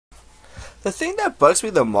The thing that bugs me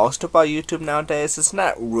the most about YouTube nowadays is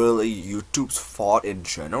not really YouTube's fault in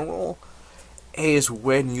general, is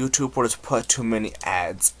when YouTubers put too many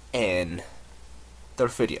ads in their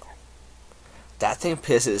video. That thing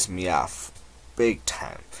pisses me off big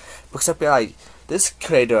time. Because I feel like, this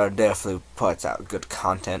creator definitely puts out good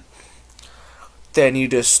content. Then you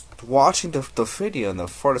just watching the video in the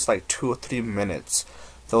first like 2 or 3 minutes,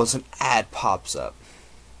 there's an ad pops up.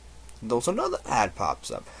 There's another ad pops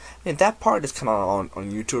up. I mean, that part is kind of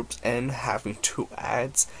on YouTube's end, having 2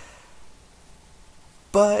 ads.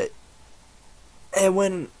 But, and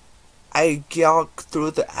when I get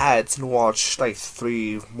through the ads and watch like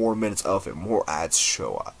 3 more minutes of it, more ads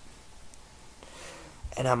show up.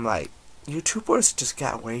 And I'm like, YouTubers just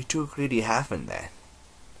got way too greedy having that.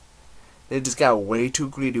 They just got way too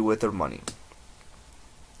greedy with their money.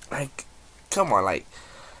 Like, come on, like,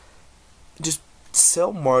 just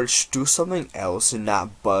sell merch, do something else, and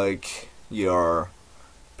not bug your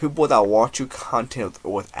people that watch your content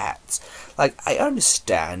with ads. Like, I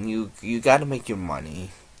understand you gotta make your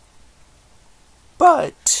money,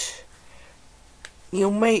 but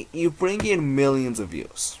you bring in millions of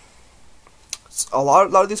views. A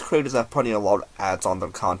lot of these creators are putting a lot of ads on their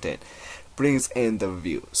content, brings in the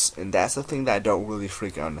views, and that's the thing that I don't really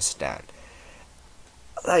freaking understand.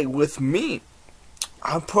 Like, with me,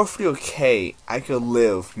 I'm perfectly okay. I could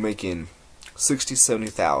live making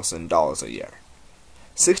 $60,000-$70,000 a year.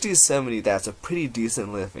 60-70, that's a pretty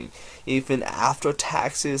decent living. Even after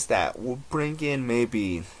taxes, that will bring in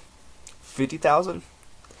maybe 50,000.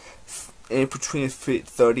 In between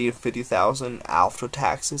 30 and 50,000 after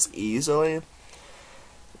taxes easily.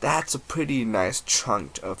 That's a pretty nice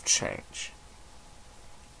chunk of change.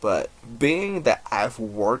 But being that I've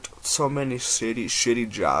worked so many shitty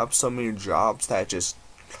jobs, so many jobs that just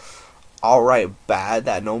alright bad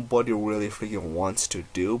that nobody really freaking wants to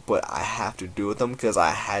do, but I have to do them because I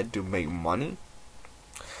had to make money,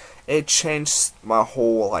 it changed my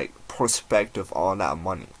whole like perspective on that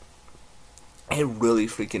money. It really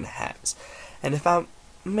freaking has. And if I'm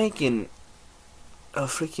making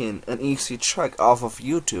an easy check off of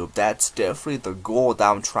YouTube, that's definitely the goal that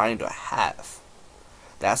I'm trying to have.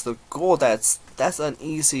 That's the goal. That's an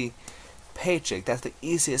easy paycheck. That's the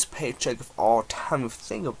easiest paycheck of all time if you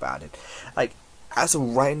think about it. Like, as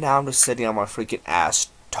of right now, I'm just sitting on my freaking ass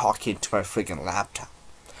talking to my freaking laptop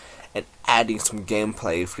and adding some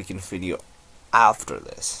gameplay freaking video after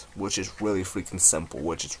this, which is really freaking simple,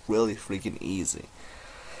 which is really freaking easy.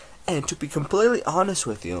 And to be completely honest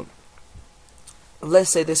with you,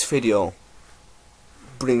 let's say this video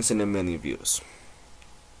brings in 1 million views.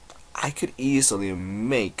 I could easily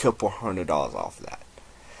make a couple $100 off that.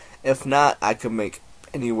 If not, I could make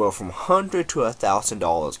anywhere from $100 to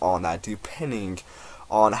 $1,000 on that, depending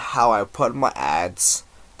on how I put my ads,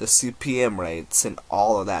 the CPM rates, and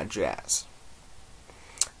all of that jazz.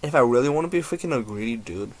 If I really want to be freaking a greedy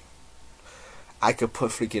dude, I could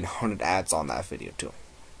put freaking 100 ads on that video too.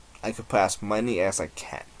 I could put as many as I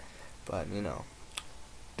can. But,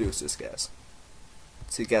 deuces, guys.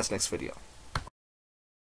 See you guys next video.